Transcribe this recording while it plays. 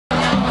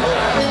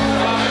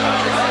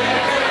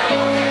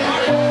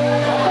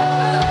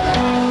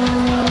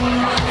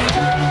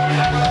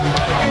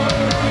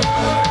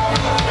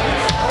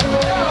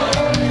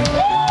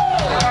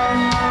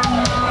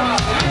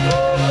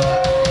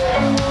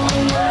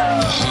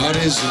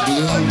is a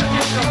bloom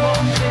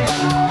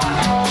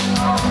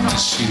that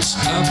shoots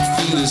up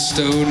through the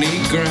stony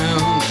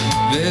ground.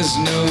 There's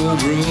no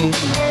room,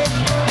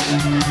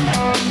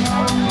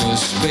 no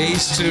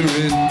space to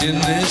rent in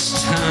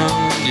this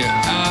town. You're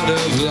out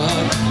of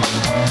luck,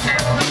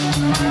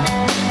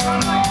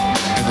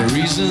 and the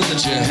reason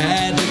that you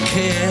had to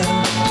care,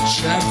 the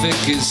traffic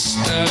is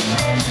stuck.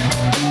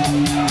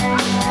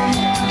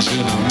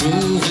 You're not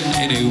moving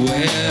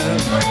anywhere.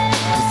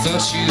 I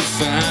thought you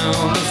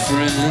found a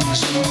friend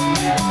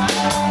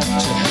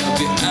to help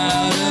you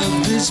out of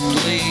this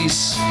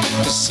place,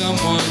 for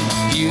someone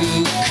you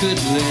could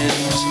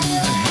lend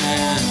a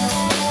hand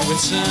in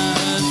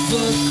return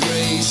for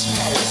grace.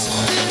 It's a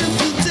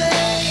beautiful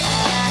day.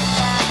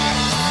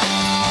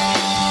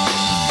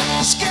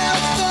 The sky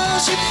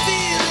falls, you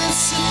feel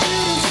it's a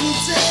beautiful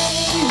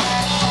day.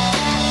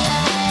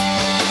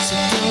 So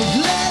don't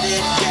let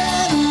it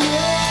get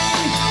away.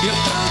 You're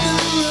on the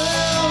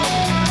road,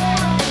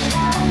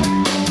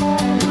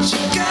 but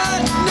you got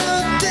no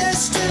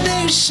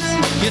destination.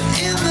 You're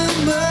in the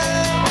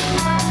mud,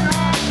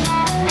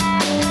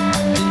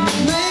 in the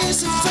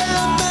maze of our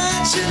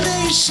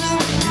imagination.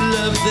 You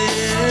love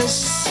this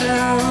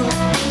sound.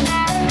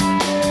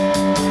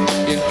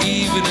 Yeah,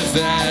 even if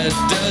that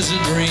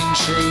doesn't ring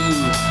true,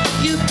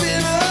 you've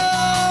been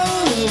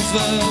all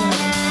over,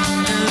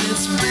 and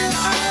it's been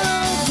all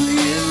over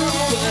you.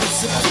 But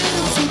it's a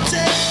beautiful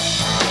day,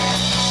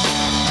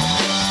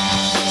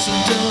 so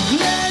don't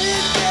let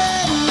it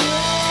get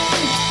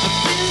away. A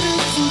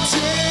beautiful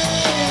day.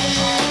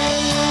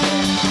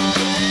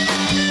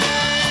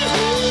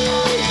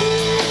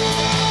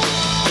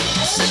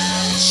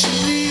 Touch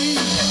me,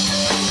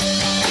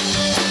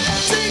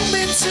 take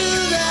me to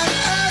that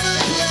other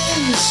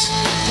place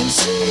and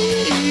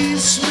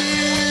teach me.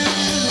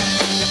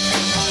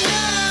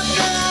 I'm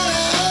not a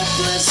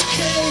hopeless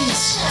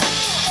case.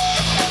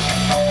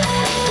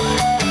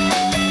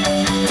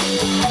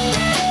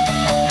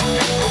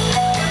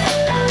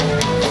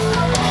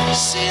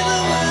 See the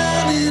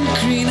one in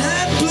green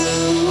and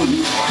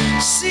blue,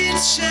 see it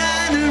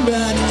shining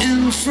right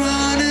in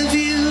front of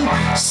you.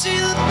 See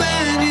the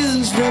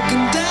banyans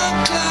broken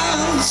down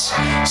clouds,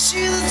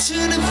 see the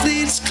tuna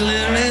fleets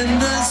clearing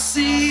the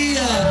sea.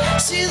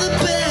 See the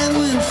band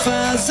wind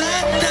fires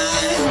at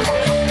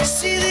night,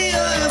 see the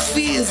oil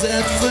fields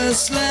at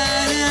first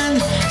light,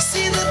 and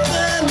see the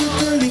bird with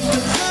the leap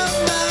of her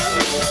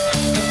mouth.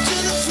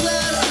 After the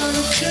flood, all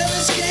the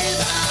colors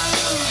came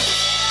out.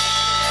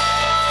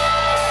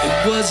 It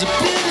was a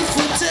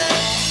beautiful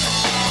day,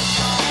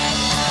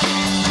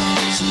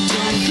 so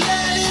don't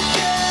let it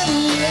get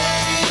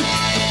away.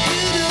 A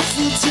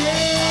beautiful day.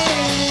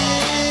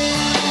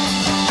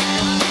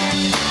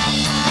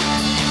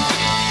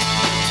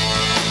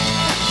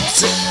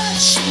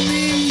 Touch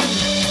me,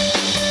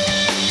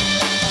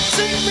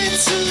 take me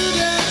to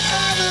that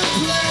other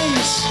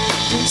place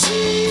and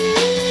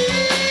see.